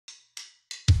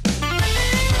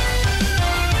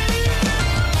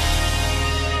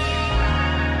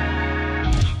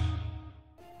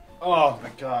Oh my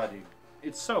god, dude.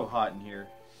 It's so hot in here.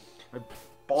 My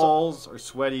balls are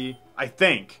sweaty. I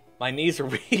think. My knees are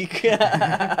weak.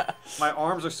 My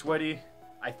arms are sweaty.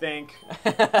 I think.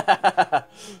 I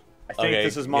think Okay,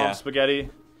 this is Mom's Spaghetti.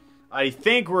 I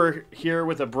think we're here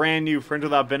with a brand new Friends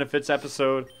Without Benefits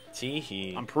episode.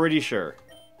 Teehee. I'm pretty sure.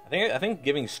 I think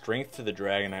giving strength to the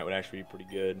Dragonite would actually be pretty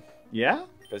good. Yeah?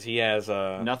 Because he has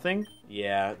nothing?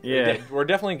 Yeah. Yeah. We're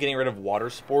definitely getting rid of Water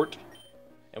Sport.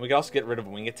 And we can also get rid of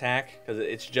Wing Attack, because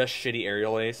it's just shitty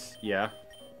Aerial Ace. Yeah.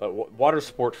 But Water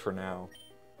Sport for now.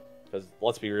 Because,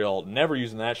 let's be real, never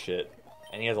using that shit.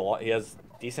 And he has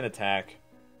decent attack.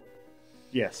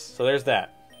 Yes. So there's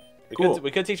that.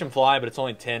 We could teach him Fly, but it's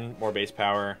only 10 more base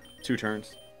power. 2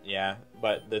 turns. Yeah,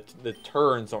 but the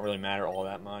turns don't really matter all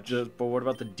that much. But what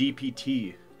about the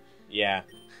DPT? Yeah.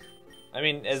 I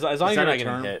mean, as long as you're not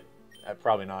getting hit.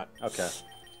 Probably not. Okay.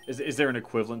 Is there an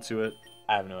equivalent to it?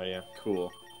 I have no idea. Cool.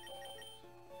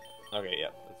 Okay, yeah.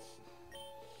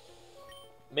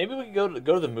 Maybe we could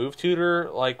go to the move tutor,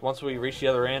 like, once we reach the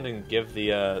other end and give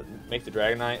the, make the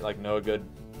Dragonite, like, know a good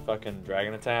fucking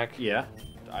dragon attack. Yeah.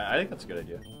 I think that's a good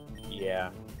idea. Yeah.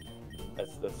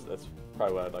 That's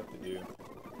probably what I'd like to do.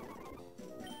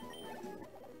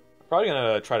 Probably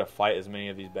gonna try to fight as many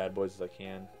of these bad boys as I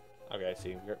can. Okay, I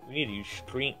see. We need to use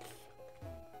strength.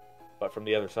 But from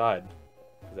the other side.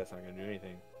 Because that's not gonna do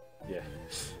anything. Yeah.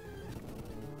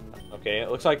 Okay, it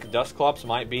looks like Dusclops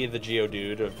might be the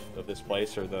Geodude of this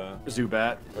place, or the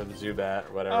Zubat. Or the Zubat,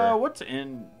 or whatever. What's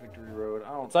in Victory Road?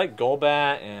 I don't... It's like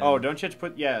Golbat and... Oh, don't you have to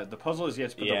put... Yeah, the puzzle is you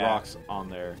have to put the rocks on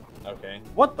there. Okay.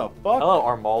 What the fuck? Hello,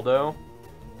 Armaldo.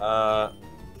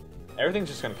 Everything's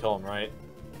just gonna kill him, right?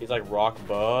 He's like Rock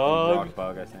Bug. Rock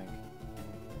Bug, I think.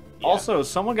 Yeah. Also,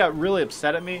 someone got really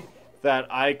upset at me that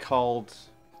I called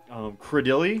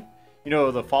Credilli, you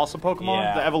know, the fossil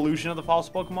Pokemon, the evolution of the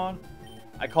fossil Pokemon.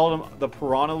 I called him the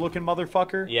piranha-looking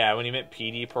motherfucker. Yeah, when you meant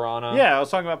PD Piranha. Yeah, I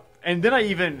was talking about... And then I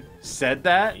even said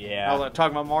that. Yeah. I was like,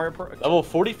 talking about Mario... Level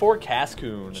 44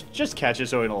 Cascoon. Just catch it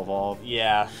so it'll evolve.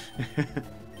 Yeah.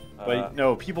 But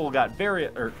no, people got very...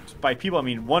 Or by people, I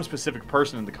mean one specific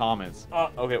person in the comments.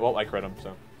 Okay, well, I crit him,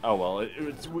 so... Oh, well,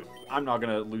 I'm not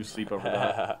going to lose sleep over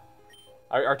that.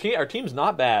 Our team's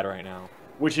not bad right now.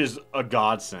 Which is a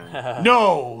godsend.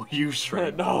 No, you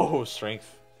strength. No,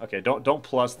 strength. Okay, don't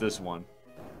plus this one.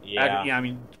 Yeah. I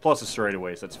mean, plus a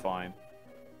straightaways, that's fine.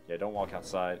 Yeah, don't walk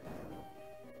outside.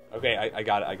 Okay, I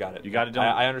got it. You got it,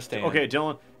 Dylan? I understand. Okay,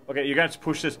 Dylan. Okay, you got to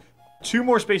push this 2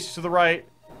 more spaces to the right.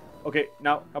 Okay,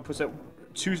 now push that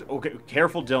 2. Okay,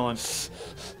 careful, Dylan.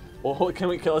 Well,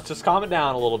 let's just calm it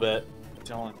down a little bit.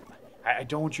 Dylan, I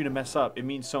don't want you to mess up. It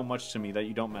means so much to me that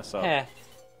you don't mess up. Eh.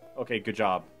 Okay, good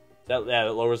job. That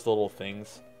lowers the little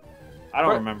things. I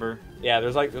don't remember. Yeah,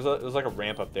 there's like a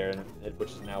ramp up there,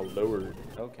 which is now lowered.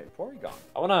 Okay, Porygon.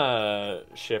 I wanna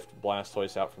shift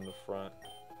Blastoise out from the front.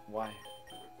 Why?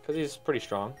 Because he's pretty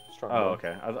strong. Oh, boy.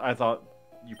 okay. I thought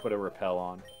you put a repel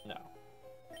on. No.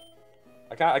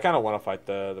 I kind of want to fight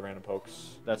the random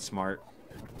pokes. That's smart.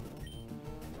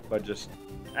 But just,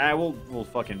 we'll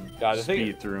fucking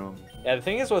speed through him. Yeah, the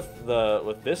thing is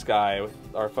with this guy, with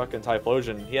our fucking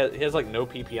Typhlosion, he has like no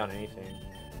PP on anything.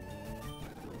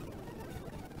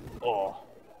 Oh,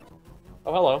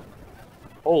 hello.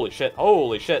 Holy shit!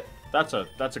 Holy shit! That's a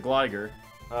Gligar.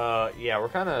 Yeah, we're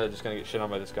kind of just gonna get shit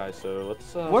on by this guy. So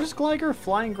let's. What is Gligar?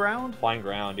 Flying ground? Flying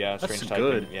ground, yeah. That's strange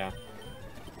good. Typing, yeah.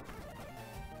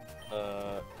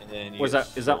 And then is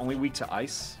that only weak to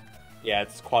ice? Yeah,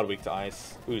 it's quad weak to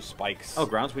ice. Ooh, spikes. Oh,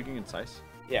 ground's weak against ice.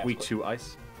 Yeah. Weak to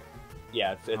ice.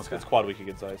 Yeah, it's quad weak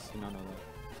against ice. No.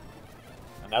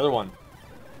 Another one.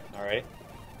 All right.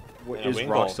 Is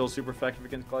rock still super effective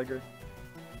against Gligar?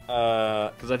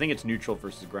 Because I think it's neutral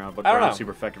versus ground, but ground's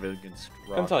super effective against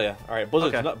rock. I can tell you. All right,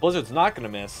 Blizzard's not gonna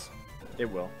miss. It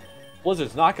will.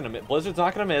 Blizzard's not gonna miss. Blizzard's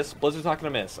not gonna miss. Blizzard's not gonna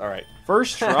miss. All right.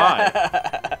 First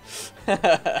try.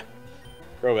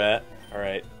 Crobat. All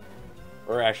right.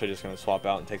 We're actually just gonna swap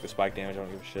out and take the spike damage. I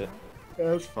don't give a shit.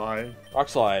 That's fine. Rock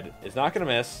Slide is not gonna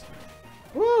miss.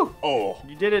 Woo! Oh,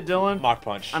 you did it, Dylan. Mach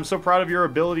Punch. I'm so proud of your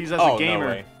abilities as a gamer.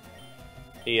 No way.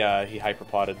 He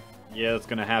hyperpotted. Yeah, it's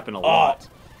gonna happen a lot.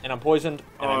 And I'm poisoned.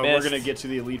 And I missed. We're gonna get to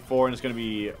the Elite Four, and it's gonna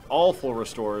be all full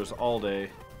restores all day.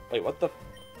 Wait, what the?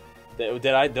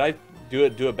 Did I do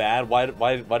it bad? Why did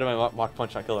my Mach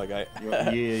Punch not kill that guy?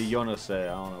 Yeah, you wanna say?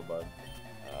 I don't know, bud.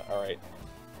 All right.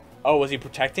 Oh, was he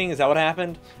protecting? Is that what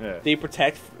happened? Yeah. Did he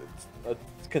protect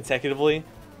consecutively?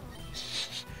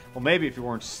 Well, maybe if you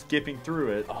weren't skipping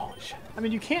through it. Oh shit! I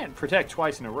mean, you can't protect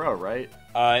twice in a row, right?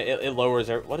 It lowers.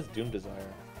 What is Doom Desire?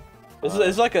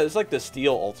 It's like the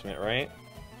Steel Ultimate, right?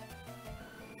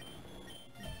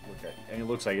 Okay. And it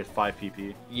looks like it's 5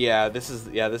 PP. Yeah, this is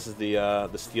the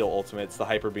steel ultimate. It's the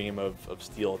hyper beam of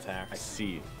steel attacks. I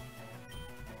see.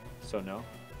 So no?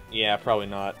 Yeah, probably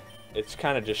not. It's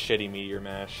kind of just shitty meteor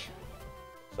mash.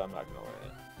 So I'm not gonna learn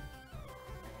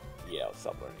it. Yeah, I'll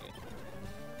stop learning it.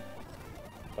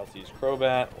 About to use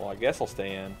Crobat. Well, I guess I'll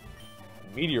stay in.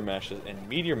 Meteor mash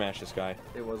this guy.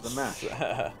 It was the mash.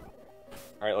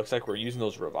 Alright, looks like we're using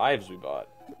those revives we bought.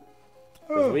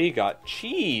 'Cause we got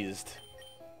cheesed.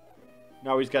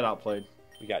 No, he's got outplayed.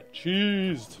 We got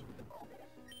cheesed.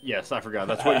 Yes, I forgot.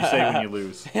 That's what you say when you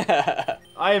lose.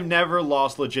 I have never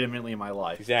lost legitimately in my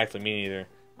life. Exactly, me neither.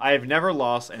 I have never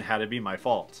lost and had it be my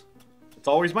fault. It's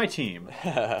always my team.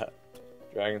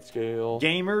 Dragon Scale.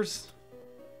 Gamers.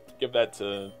 Give that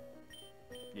to...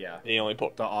 Yeah. The only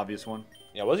the obvious one.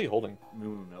 Yeah, what is he holding?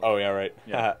 Moon. Oh, yeah, right.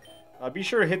 Yeah. Be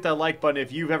sure to hit that like button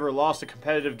if you've ever lost a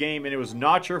competitive game and it was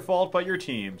not your fault but your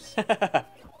team's.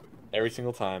 Every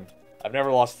single time. I've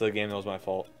never lost a game that was my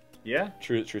fault. Yeah?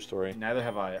 True story. Neither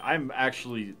have I. I'm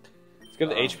actually... Let's get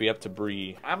the HP up to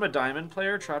Bree. I'm a diamond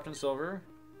player trapped in silver.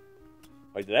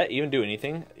 Wait, did that even do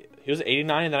anything? He was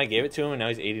 89 and then I gave it to him and now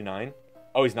he's 89?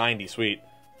 Oh, he's 90. Sweet.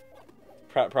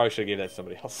 Probably should have gave that to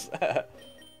somebody else.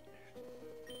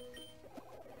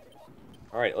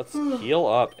 Alright, let's heal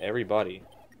up everybody.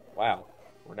 Wow.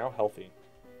 We're now healthy.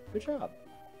 Good job.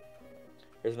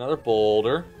 Here's another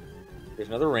boulder. Here's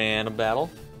another random battle.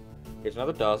 Here's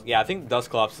another dust. Yeah, I think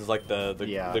Dusclops is like the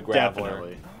grappler.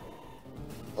 Definitely.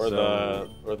 Or the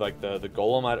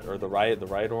golem or the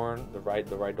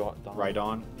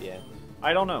Rhydon. Yeah.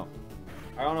 I don't know.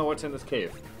 I don't know what's in this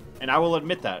cave. And I will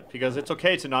admit that because it's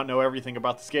okay to not know everything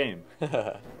about this game.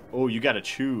 Oh, you got to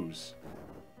choose.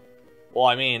 Well,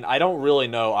 I mean, I don't really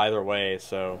know either way,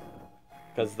 so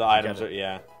because the items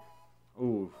are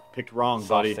Ooh, picked wrong, soft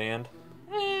buddy. Sand.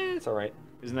 It's all right.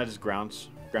 Isn't that just ground?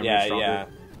 Yeah.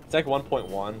 It's like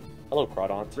 1.1. Hello,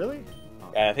 Crawdont. Really?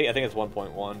 Oh. Yeah, I think it's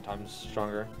 1.1 times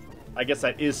stronger. I guess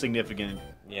that is significant.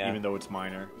 Yeah. Even though it's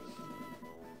minor.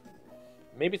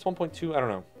 Maybe it's 1.2. I don't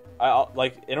know.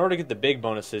 Like in order to get the big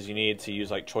bonuses, you need to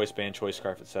use like Choice Band, Choice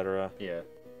Scarf, etc. Yeah.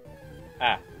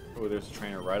 Ah. Oh, there's a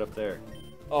trainer right up there.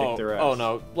 Oh. Oh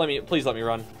no! Please let me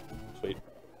run. Sweet.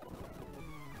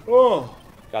 Oh.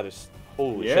 God, there's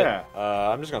holy shit.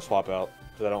 I'm just gonna swap out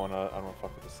because I don't wanna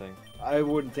fuck with this thing. I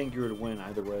wouldn't think you would win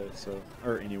either way. So,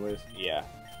 or anyways. Yeah.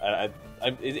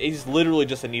 It's literally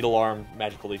just a needle arm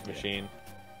magical leaf machine.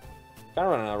 Kind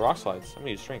of running out of rock slides. I'm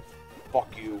gonna use strength.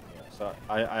 Fuck you. So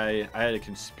I had a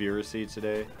conspiracy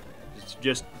today,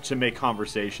 just to make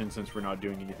conversation since we're not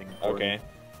doing anything important. Okay.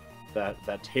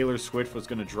 That Taylor Swift was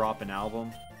gonna drop an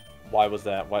album. Why was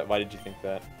that? Why did you think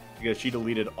that? Because she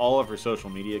deleted all of her social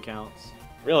media accounts.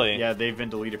 Really? Yeah, they've been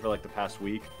deleted for like the past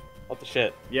week. What the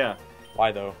shit? Yeah.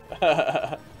 Why though?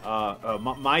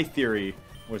 My theory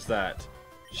was that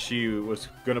she was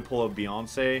gonna pull a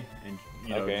Beyonce and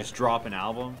just drop an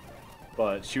album,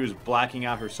 but she was blacking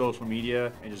out her social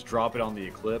media and just drop it on the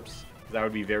Eclipse. That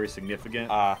would be very significant.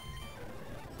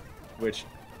 Which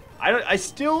I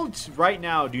still right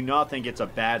now do not think it's a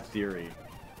bad theory,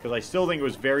 because I still think it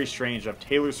was very strange of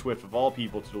Taylor Swift of all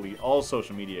people to delete all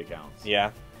social media accounts.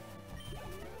 Yeah.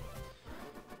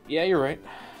 Yeah, you're right.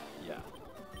 Yeah.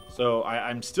 So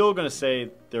I'm still gonna say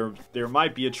there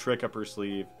might be a trick up her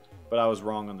sleeve, but I was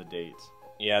wrong on the dates.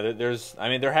 Yeah,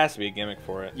 there has to be a gimmick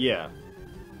for it. Yeah.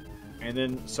 And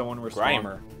then someone responded.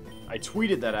 Grimer. I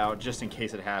tweeted that out just in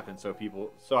case it happened, so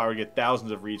I would get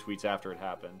thousands of retweets after it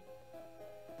happened.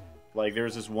 Like, there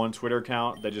was this one Twitter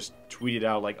account that just tweeted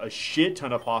out like a shit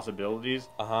ton of possibilities.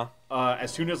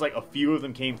 As soon as like a few of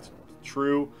them came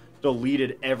true,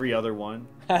 deleted every other one.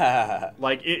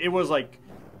 Like it was like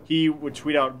he would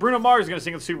tweet out Bruno Mars is gonna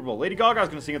sing at the Super Bowl, Lady Gaga is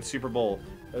gonna sing at the Super Bowl,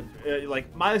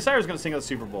 like Miley Cyrus is gonna sing at the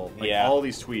Super Bowl. Like all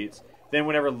these tweets. Then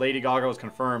whenever Lady Gaga was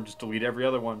confirmed, just delete every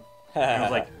other one. And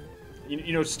it was like,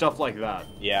 stuff like that.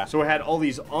 Yeah. So it had all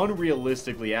these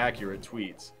unrealistically accurate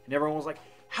tweets, and everyone was like,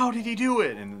 "How did he do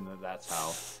it?" And that's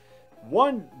how.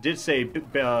 One did say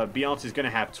Beyonce's gonna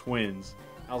have twins.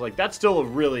 I was like, that's still a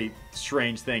really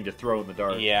strange thing to throw in the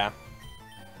dark. Yeah.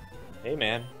 Hey,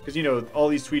 man. Because, all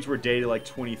these tweets were dated like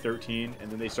 2013, and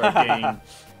then they started gaining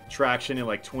traction in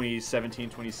like 2017,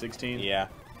 2016. Yeah.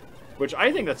 Which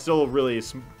I think that's still a really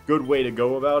good way to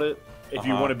go about it if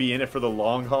you want to be in it for the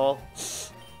long haul.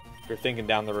 If you're thinking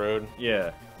down the road.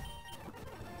 Yeah.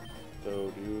 So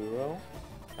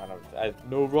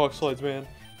no rock slides, man.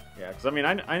 Yeah, because I mean,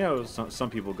 I know some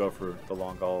people go for the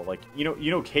long haul. Like,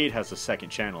 Cade has a second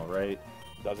channel, right?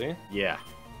 Does he? Yeah.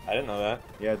 I didn't know that.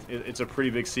 Yeah, it's a pretty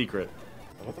big secret.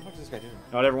 What the fuck is this guy doing?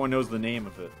 Not everyone knows the name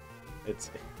of it. It's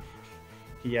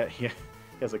he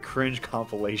has a cringe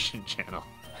compilation channel.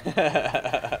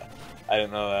 I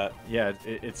didn't know that. Yeah,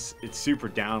 it's super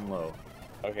down low.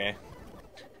 Okay.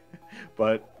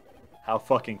 But how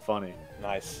fucking funny.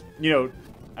 Nice. You know,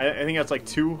 I think that's like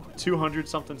 200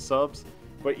 something subs,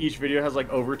 but each video has like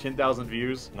over 10,000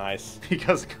 views. Nice.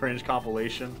 Because of cringe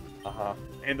compilation. Uh-huh.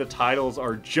 And the titles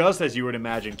are just as you would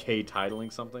imagine K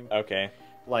titling something. Okay.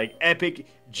 Like Epic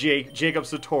Jacob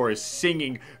Sartorius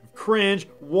singing cringe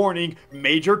warning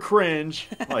major cringe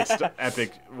like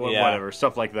epic whatever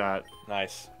stuff like that.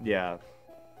 Nice. Yeah.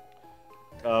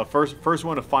 First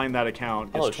one to find that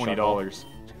account gets $20.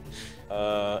 Yeah,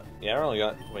 I don't really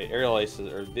got. Wait, aerial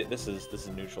aces or this is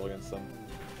neutral against them.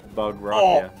 Bug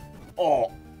rock. Yeah.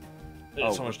 Oh. They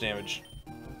did so much damage.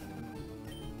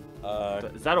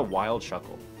 Is that a wild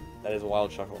chuckle? That is a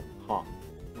wild chuckle. Huh.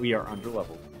 We are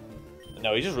underleveled.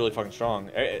 No, he's just really fucking strong.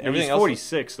 Everything he's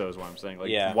 46 though is what I'm saying. Like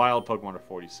yeah. Wild Pokemon are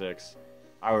 46.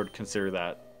 I would consider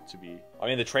that to be. I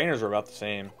mean, the trainers are about the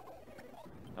same.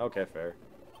 Okay, fair.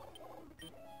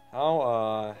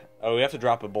 How? Oh, we have to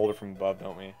drop a boulder from above,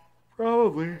 don't we?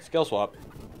 Probably. Skill swap.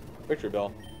 Victory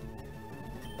bell.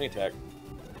 Wing attack.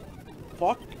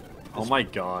 Fuck. Oh my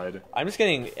god. I'm just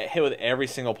getting hit with every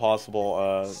single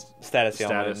possible status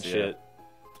ailment and shit.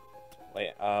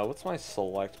 Wait, what's my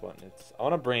select button? It's I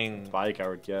want to bring bike, I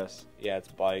would guess. Yeah, it's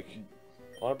bike.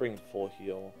 I want to bring full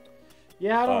heal.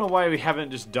 Yeah, I don't know why we haven't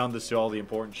just done this to all the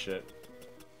important shit.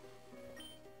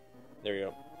 There you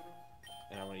go.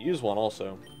 And I'm going to use one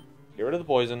also. Get rid of the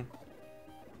poison.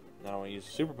 Now I want to use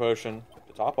a super potion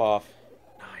to top off.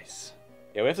 Nice.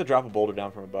 Yeah, we have to drop a boulder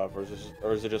down from above, or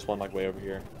is it just one like way over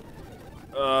here?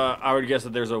 I would guess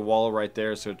that there's a wall right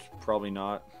there, so it's probably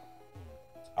not.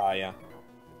 Yeah.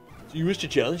 Do you wish to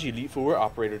challenge Elite Four,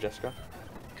 Operator Jessica?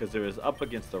 Because it is up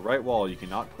against the right wall, you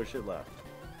cannot push it left.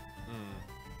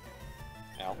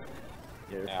 Ow.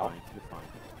 Yeah, you're Ow. fine. You're fine.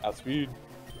 Outspeed.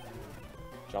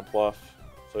 Jump left.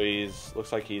 So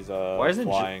looks like he's why isn't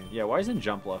flying. why isn't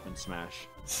jump left in Smash?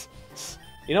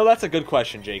 You know, that's a good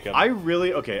question, Jacob. I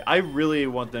really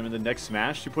want them in the next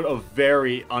Smash to put a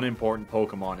very unimportant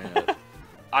Pokemon in it.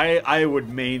 I would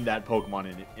main that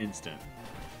Pokemon in an instant.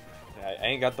 I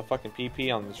ain't got the fucking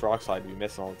PP on this rock slide to be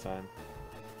missing all the time.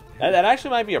 That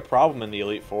actually might be a problem in the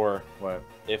Elite Four. What?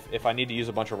 If I need to use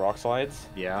a bunch of rock slides.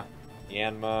 Yeah.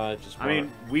 Yanma, just. I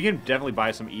mean, we can definitely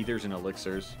buy some ethers and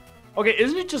elixirs. Okay,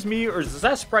 isn't it just me, or does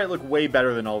that sprite look way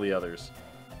better than all the others?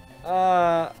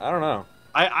 I don't know.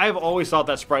 I've always thought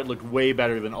that sprite looked way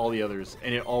better than all the others,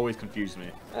 and it always confused me.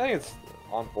 I think it's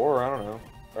on par. I don't know.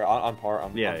 Or on par.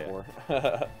 On yeah.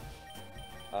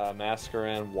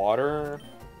 Masquerain, water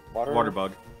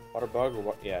bug. Water bug or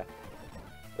what? Yeah.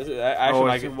 Is it?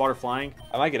 Is it water flying?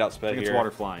 I might get outsped I think here. it's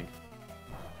water flying.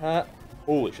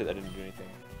 Holy shit! That didn't do anything.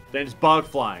 Then it's bug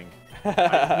flying.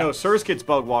 No, Surskit's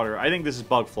bug water. I think this is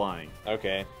bug flying.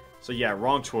 Okay. So yeah,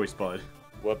 wrong choice, bud.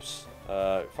 Whoops.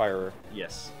 Fire.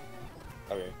 Yes.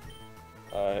 Okay.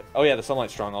 Oh yeah, the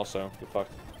sunlight's strong also. Get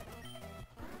fucked.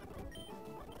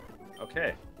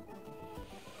 Okay.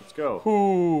 Let's go.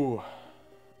 Ooh.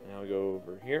 Now we go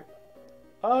over here.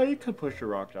 Oh, you could push your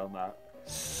rock down that.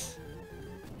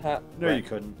 No, you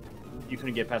couldn't. You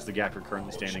couldn't get past the gap you're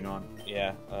currently standing on.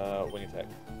 Yeah. Wing attack.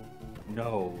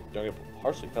 No. Don't get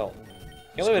harshly felt.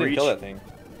 Can't believe I didn't kill that thing.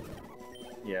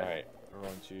 Yeah. Alright. We're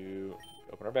going to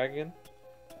open our bag again.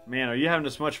 Man, are you having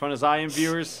as much fun as I am,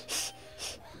 viewers?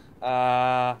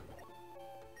 Okay.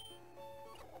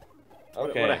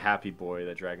 What a happy boy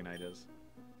that Dragonite is.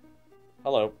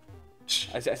 Hello.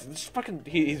 This fucking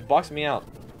he's boxing me out.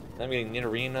 I'm getting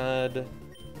Nidorinaed.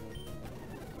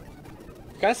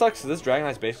 Kind of sucks. This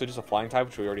Dragonite's basically just a flying type,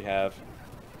 which we already have.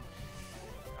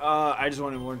 I just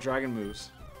wanted more dragon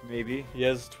moves. Maybe. He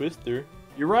has Twister.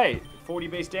 You're right. 40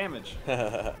 base damage.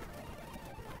 I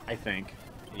think.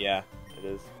 Yeah, it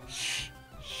is. Shh.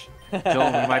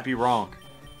 Dylan, we might be wrong.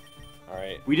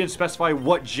 Alright. We didn't specify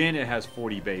what gen it has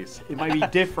 40 base. It might be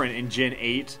different in Gen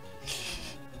 8.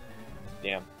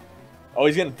 Damn. Oh,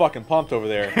 he's getting fucking pumped over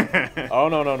there. Oh,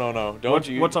 no.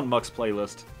 What's on Muck's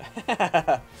playlist?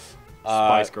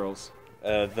 Spice Girls.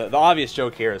 The obvious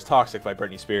joke here is Toxic by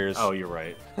Britney Spears. Oh, you're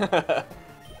right.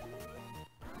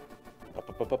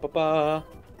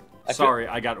 Sorry,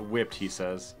 I got whipped, he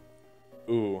says.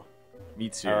 Ooh. Me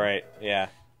too. Alright, yeah.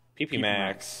 PP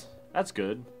Max. That's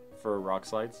good for rock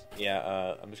slides.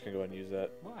 Yeah, I'm just gonna go ahead and use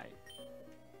that. Why?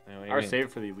 Or save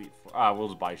it for the Elite Four. We'll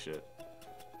just buy shit.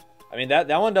 I mean, that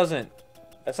one doesn't...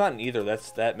 That's not an either.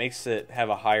 That makes it have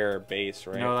a higher base,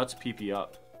 right? No, that's PP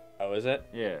up. Oh, is it?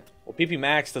 Yeah. Well, PP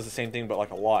Max does the same thing, but like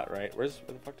a lot, right? Where the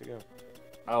fuck to go?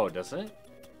 Oh, does it?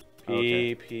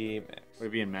 PP max. Would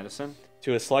it be in medicine?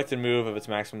 To a selected move of its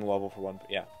maximum level for 1.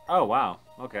 Yeah. Oh, wow.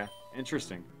 Okay.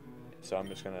 Interesting. So I'm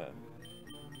just gonna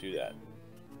do that.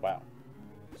 Wow.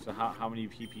 So how many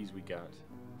PPs we got?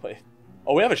 Wait.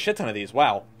 Oh, we have a shit ton of these.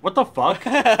 Wow. What the fuck?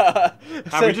 Have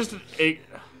we just...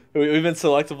 We've been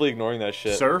selectively ignoring that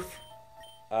shit. Surf?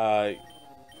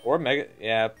 Or Mega...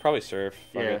 Yeah, probably Surf.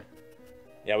 Fuck Yeah. it.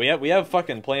 Yeah, we have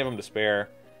fucking plenty of them to spare.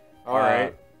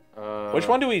 Alright. Which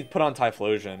one do we put on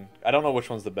Typhlosion? I don't know which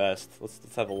one's the best.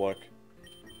 Let's have a look.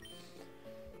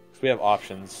 'Cause we have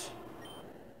options.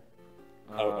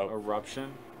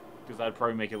 Eruption? Because that'd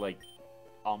probably make it like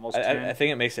almost 10. I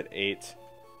think it makes it 8.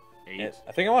 8?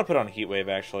 I think I want to put on Heatwave,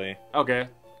 actually. Okay.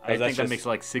 I think that just... makes it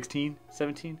like 16?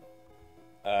 17?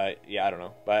 Yeah, I don't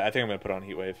know. But I think I'm going to put on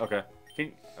Heatwave. Okay.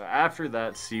 After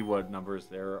that, see what numbers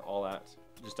they're all at.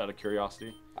 Just out of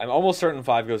curiosity. I'm almost certain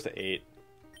 5 goes to 8.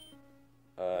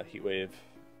 Heatwave,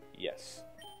 yes.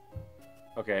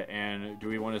 Okay, and do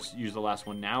we want to use the last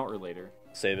one now or later?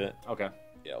 Save it. Okay.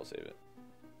 Yeah, I'll save it.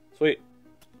 Sweet.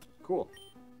 Cool.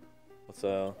 Let's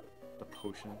the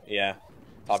potion. Yeah.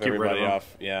 Top everybody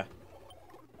off. Yeah.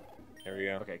 There we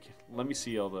go. Okay, let me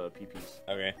see all the PPs.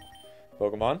 Okay.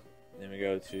 Pokemon. Then we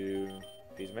go to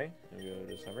Pizme. Then we go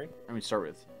to Summary. I mean, start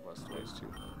with West Ways too.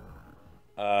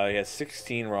 He has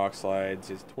 16 Rock Slides.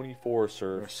 He has 24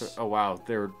 Surfs. Oh wow,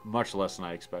 they're much less than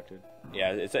I expected.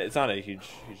 Yeah, it's not a huge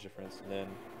difference. And then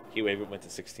Heatwave went to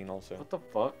 16 also. What the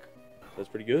fuck? That's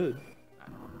pretty good.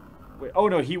 Wait, oh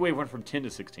no, Heatwave went from 10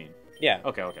 to 16. Yeah.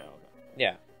 Okay.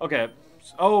 Yeah. Okay.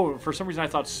 Oh, for some reason I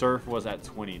thought Surf was at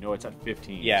 20. No, it's at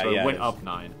 15. Yeah, so yeah, it went it is. up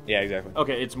 9. Yeah, exactly.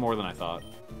 Okay, it's more than I thought.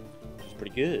 Which is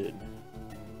pretty good.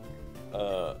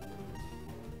 I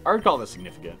would call this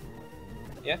significant.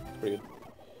 Yeah, it's pretty good.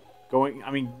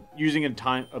 Using a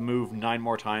move 9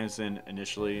 more times than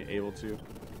initially able to.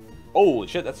 Holy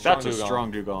shit, that's a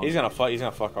strong Dugong. He's gonna fuck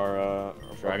our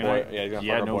Dragonite. Boy. Yeah, he's gonna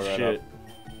yeah, fuck no our boy shit. right up.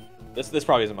 This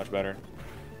probably isn't much better.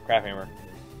 Crap Hammer.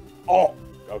 Oh,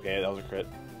 okay, that was a crit.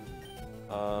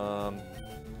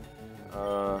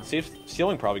 See if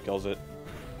Sealing probably kills it.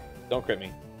 Don't crit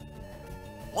me.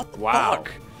 What the fuck?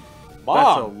 Mom.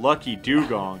 That's a lucky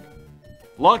Dugong.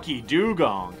 Lucky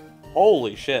Dugong.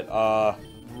 Holy shit.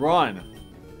 Run.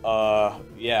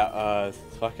 Yeah,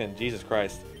 fucking Jesus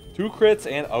Christ. 2 crits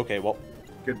and... Okay, well...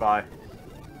 Goodbye.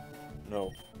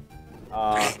 No.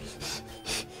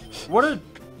 What a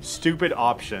stupid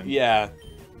option. Yeah.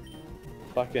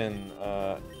 Fucking,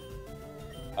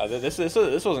 this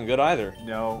wasn't good either.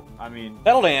 No, I mean...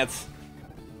 Petal Dance.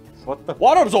 What the...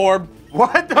 Water Absorb.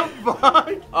 What the fuck?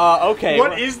 Okay.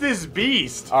 What is this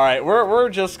beast? Alright, we're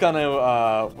just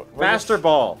gonna, Master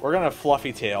Ball. We're gonna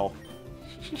Fluffy Tail.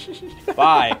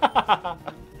 Bye.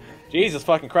 Jesus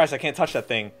fucking Christ, I can't touch that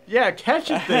thing. Yeah,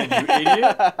 catch it then, you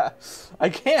idiot. I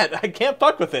can't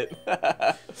fuck with it.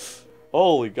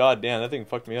 Holy goddamn, that thing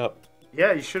fucked me up.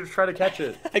 Yeah, you should have tried to catch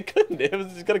it. I couldn't. It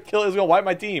was just gonna kill. It was gonna wipe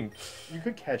my team. You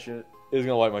could catch it. It was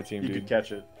gonna wipe my team, You dude. could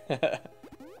catch it.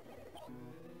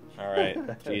 All right.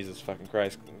 Jesus fucking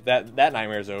Christ. That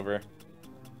nightmare's over.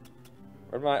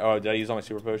 Where'd my... Oh, did I use all my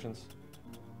super potions?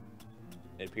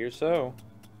 It appears so.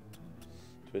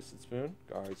 Twisted Spoon.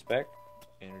 Guard Spec.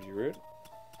 Energy Root.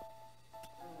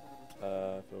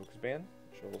 Focus Band.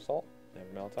 Shovel Salt.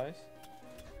 Never Malatize.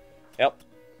 Help.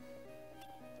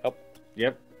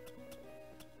 Yep.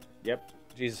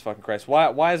 Jesus fucking Christ.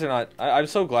 Why is there not... I'm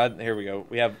so glad... Here we go.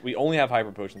 We only have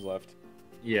Hyper Potions left.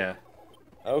 Yeah.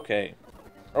 Okay.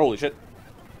 Holy shit.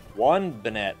 1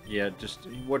 Banette. Yeah, just...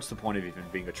 What's the point of even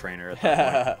being a trainer at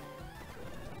that point?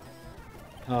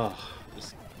 Oh,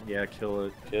 just... Yeah, kill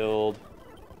it. Killed.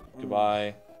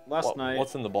 Goodbye. Last night...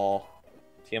 What's in the ball?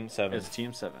 TM7. It's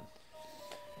TM7.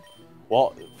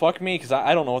 Well, fuck me, because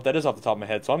I don't know what that is off the top of my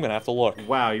head, so I'm going to have to look.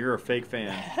 Wow, you're a fake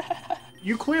fan.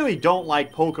 You clearly don't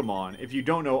like Pokemon if you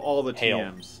don't know all the Hail.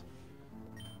 TMs.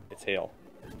 It's Hail.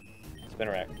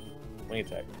 Spinarak. Wing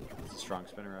Attack. It's a strong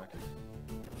Spinarak.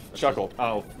 Shuckle.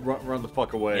 Oh, run the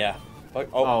fuck away. Yeah. Fuck,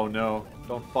 oh no.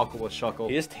 Don't fuck with Shuckle.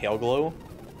 He has Tail Glow?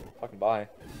 Fucking bye.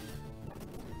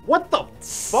 What the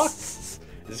fuck? Is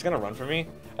this going to run for me?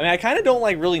 I mean, I kind of don't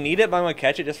like really need it, but I'm going to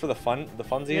catch it just for the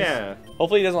funsies. Yeah.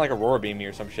 Hopefully he doesn't like Aurora Beam me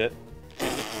or some shit.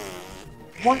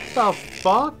 What the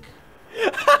fuck?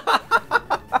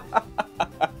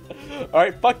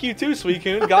 Alright, fuck you too,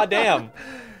 Suicune. Goddamn.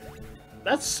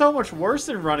 That's so much worse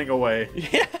than running away.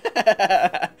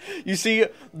 Yeah. You see,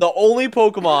 the only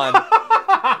Pokemon,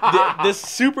 this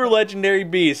super legendary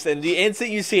beast, and the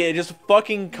instant you see it, it just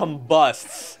fucking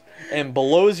combusts and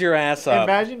blows your ass up.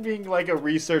 Imagine being like a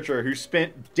researcher who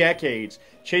spent decades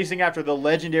chasing after the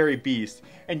legendary beast,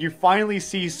 and you finally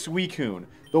see Suicune,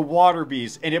 the water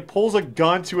beast, and it pulls a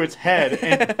gun to its head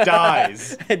and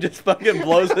dies. It just fucking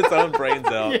blows its own brains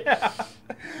out. Yeah.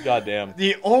 Goddamn.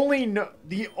 The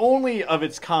only of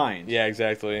its kind. Yeah,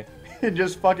 exactly. It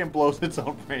just fucking blows its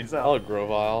own brains out. Hello,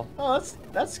 Grovile. Oh,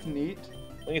 that's neat.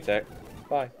 Wing attack.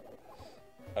 Bye.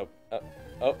 Oh.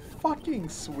 Fucking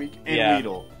sweet. And Yeah.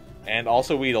 Weedle. And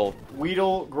also Weedle.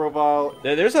 Weedle, Grovile.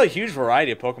 There's a huge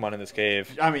variety of Pokemon in this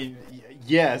cave. I mean,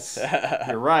 yes.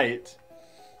 You're right.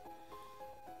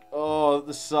 Oh,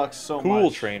 this sucks so much.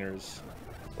 Cool trainers,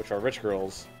 which are rich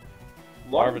girls.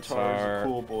 Larvitar's a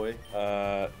cool boy.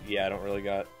 Yeah, I don't really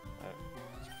got...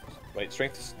 wait,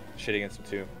 strength is shit against him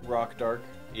too. Rock Dark.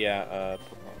 Yeah,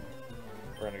 Pokemon.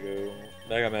 We're gonna go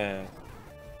Mega Man.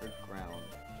 Ground.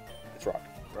 It's rock.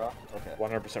 Rock? Okay.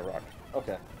 100% rock.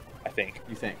 Okay. I think.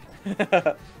 You think?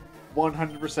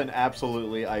 100%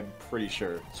 absolutely, I'm pretty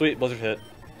sure. Sweet, Blizzard hit.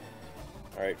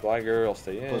 Alright, Gligar, I'll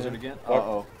stay in. Blizzard again?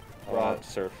 Uh-oh. Rock.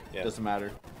 Surf, yeah. Doesn't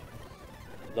matter.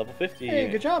 Level 50. Hey,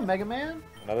 good job, Mega Man.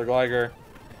 Another Gligar.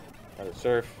 Another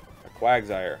Surf. A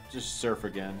Quagsire. Just Surf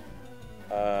again.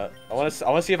 I want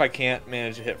to see if I can't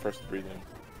manage to hit first breathing.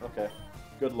 Okay.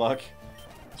 Good luck.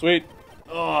 Sweet.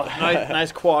 Oh,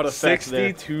 nice quad effect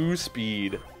 62 there.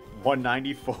 Speed.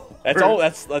 194. That's all.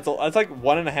 That's like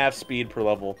 1.5 speed per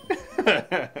level.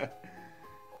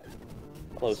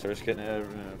 Hello, Surskit.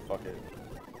 Fuck it.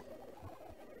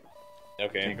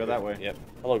 Okay. Can't go that way. Yep.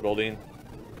 Hello, Goldeen.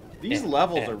 These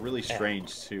levels are really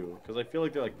strange too, because I feel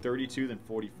like they're like 32 then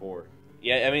 44.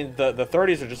 Yeah, I mean the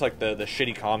 30s are just like the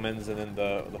shitty commons, and then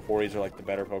the 40s are like the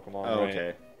better Pokemon. Oh, right?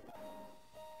 okay.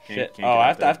 Shit. Oh, I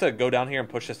have to go down here and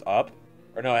push this up,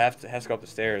 or no, it has to go up the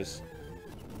stairs.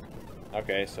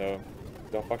 Okay, so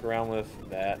don't fuck around with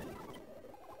that.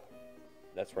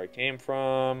 That's where I came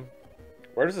from.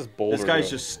 Where does this boulder This guy's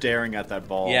go? just staring at that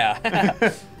ball.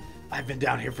 Yeah. I've been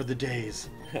down here for the days.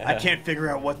 I can't figure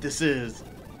out what this is.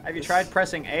 Have you tried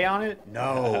pressing A on it?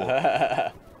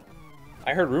 No.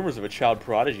 I heard rumors of a child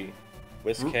prodigy.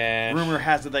 Whiscash. Rumor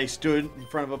has it they stood in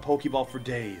front of a Pokeball for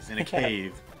days in a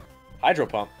cave. Hydro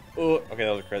Pump. Ooh, okay, that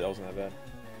was a crit. That wasn't that bad.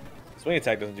 Swing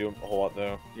attack doesn't do a whole lot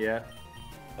though. Yeah.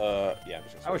 Yeah. I'm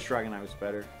just I was shrugging. I was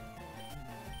better.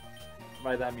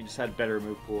 By that I mean just had better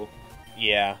move pool.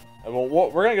 Yeah. Well,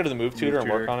 we're gonna go to the move tutor and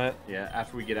work on it. Yeah.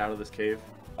 After we get out of this cave.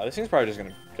 This thing's probably just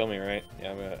gonna kill me, right?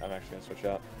 Yeah, I'm actually gonna switch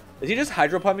out. Is he just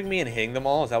hydro pumping me and hitting them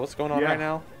all? Is that what's going on right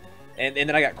now? And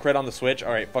then I got crit on the switch.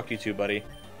 All right, fuck you too, buddy.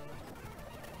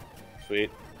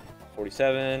 Sweet.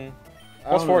 47.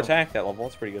 Plus 4 attack that level.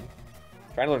 That's pretty good.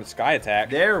 Trying to learn Sky Attack.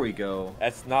 There we go.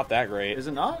 That's not that great. Is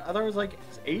it not? I thought it was like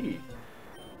 80.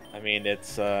 I mean,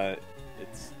 it's. Oh,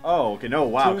 okay. No,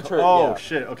 wow. Yeah.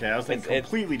 Shit. Okay, I was thinking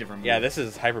completely different. Yeah, this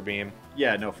is Hyper Beam.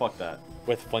 Yeah, no, fuck that.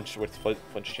 With flinch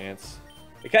chance.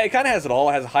 It kind of has it all.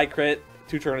 It has a high crit,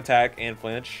 2-turn attack, and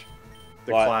flinch.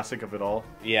 The classic of it all.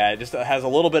 Yeah, it just has a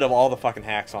little bit of all the fucking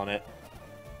hacks on it.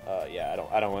 Yeah,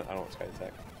 I don't want Sky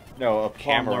Attack. No, upon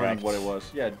Camera learning what it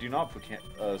was. Yeah, do not put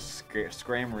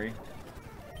Scrammery.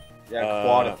 Yeah,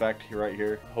 quad effect right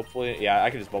here. Hopefully, yeah, I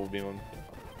can just Bubble Beam him.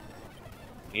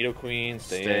 Nidoqueen,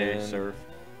 stay in. Surf.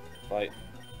 Fight.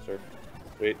 Surf.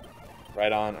 Sweet.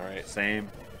 Right on, alright. Same.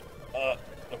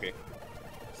 Okay.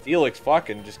 Steelix,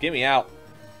 fucking, just get me out.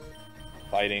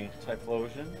 Fighting.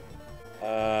 Typhlosion?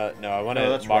 No, I want to.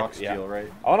 No, that's Rock Steel,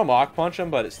 right? I want to Mach Punch him,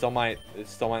 but it still might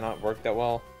not work that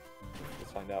well.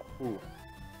 Let's find out. Ooh.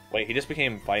 Wait, he just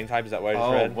became Fighting type. Is that why I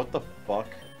just read? What the fuck?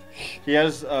 He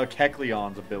has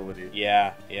Kecleon's ability.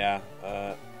 Yeah.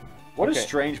 What a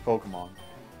strange Pokemon.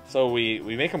 So we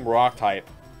make him Rock type,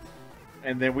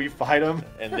 and then we fight him,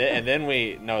 and then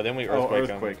we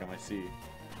Earthquake him. I see.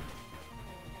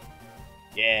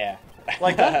 Yeah.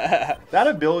 Like that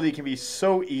ability can be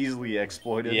so easily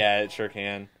exploited. Yeah, it sure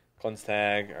can. Cleanse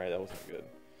tag. All right, that wasn't good.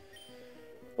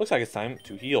 Looks like it's time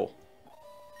to heal.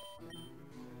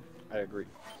 I agree.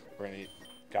 We're gonna eat.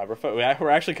 God, we're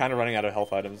actually kind of running out of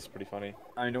health items. It's pretty funny.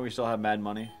 I know we still have mad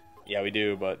money. Yeah, we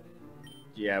do, but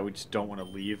yeah, we just don't want to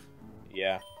leave.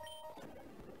 Yeah.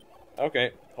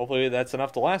 Okay. Hopefully that's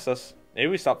enough to last us. Maybe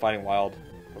we stop fighting wild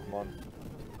Pokemon.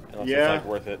 Unless it's like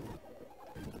worth it.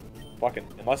 Fucking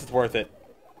unless it's worth it.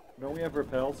 Don't we have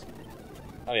repels?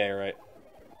 Oh yeah, you're right.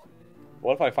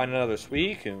 What if I find another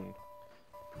Suicune?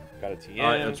 Got a TN.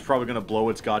 Alright, it's probably gonna blow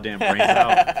its goddamn brains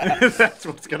out. That's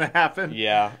what's gonna happen.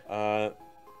 Yeah.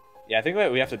 Yeah, I think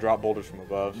we have to drop boulders from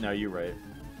above. No, you're right.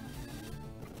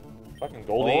 Fucking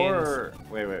Goldeens.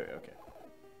 Wait, okay.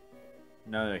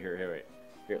 No, here, wait.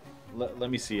 Here, let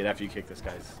me see it after you kick this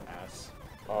guy's ass.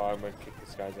 Oh, I'm gonna kick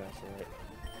this guy's ass, alright.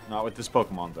 Not with this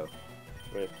Pokemon, though.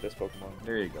 With this Pokemon.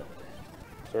 There you go.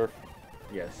 Surf.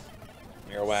 Yes.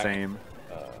 Marowak. Same.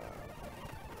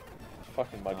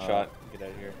 fucking mud shot. Get out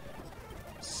of here.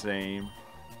 Same.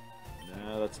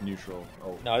 No, that's neutral.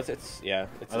 Oh. No, it's yeah.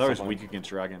 It's I thought it was weak against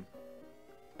dragon.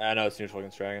 No, it's neutral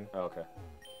against dragon. Oh, okay.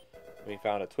 We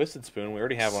found a twisted spoon. We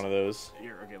already have one of those.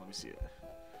 Here, okay, let me see it.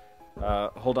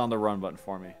 Hold down the run button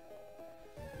for me.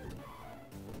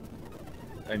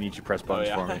 I need you to press buttons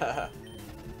for me.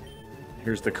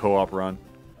 Here's the co-op run.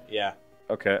 Yeah.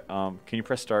 Okay, can you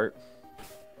press start?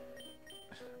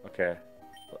 Okay.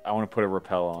 I want to put a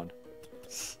rappel on.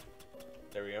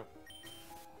 There we go.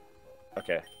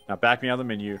 Okay. Now back me out of the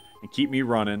menu and keep me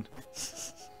running.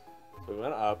 We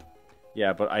went up.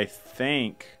 Yeah, but I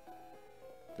think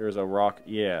there's a rock.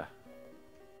 Yeah.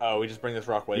 Oh, we just bring this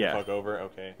rock way the fuck over?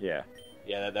 Okay. Yeah.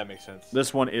 Yeah, that makes sense.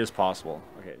 This one is possible.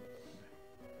 Okay.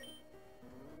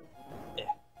 Yeah.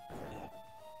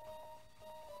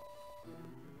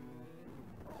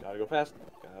 Gotta go fast.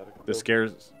 This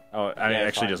scares... Oh, I mean, it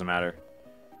actually doesn't matter.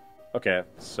 Okay,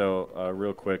 so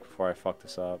real quick before I fuck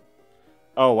this up.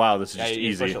 Oh, wow, this is just you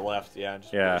easy. push it left. Yeah,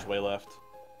 just push way left.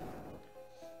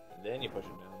 And then you push it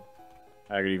down.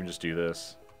 I could even just do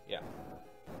this. Yeah.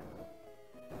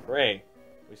 Hooray.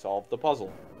 We solved the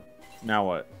puzzle. Now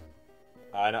what?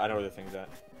 I know where the thing's at.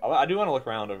 I do want to look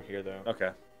around over here, though. Okay.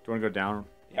 Do you want to go down?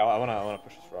 Yeah, I want to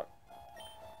push this rock.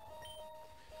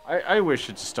 I wish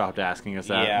it stopped asking us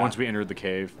that once we entered the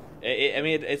cave. I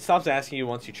mean, it stops asking you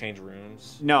once you change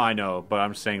rooms. No, I know, but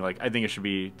I'm saying, like, I think it should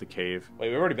be the cave. Wait,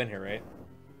 we've already been here, right?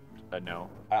 No.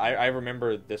 I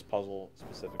remember this puzzle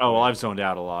specifically. Oh, well, I've zoned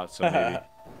out a lot, so maybe.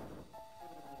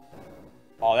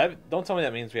 Oh, don't tell me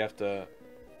that means we have to...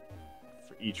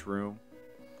 For each room?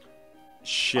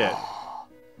 Shit.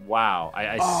 Wow,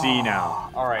 I see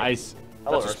now. Alright.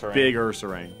 That's a big Ursa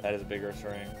ring. That is a big Ursa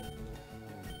ring.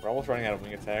 We're almost running out of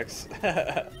wing attacks.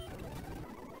 Alright,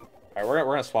 we're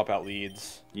gonna swap out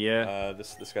leads. Yeah.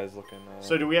 This guy's looking...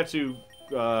 So do we have to...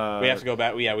 we have to go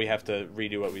back... Yeah, we have to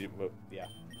redo what we... Yeah.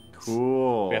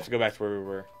 Cool. We have to go back to where we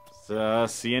were. So,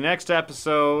 see you next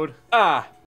episode. Ah!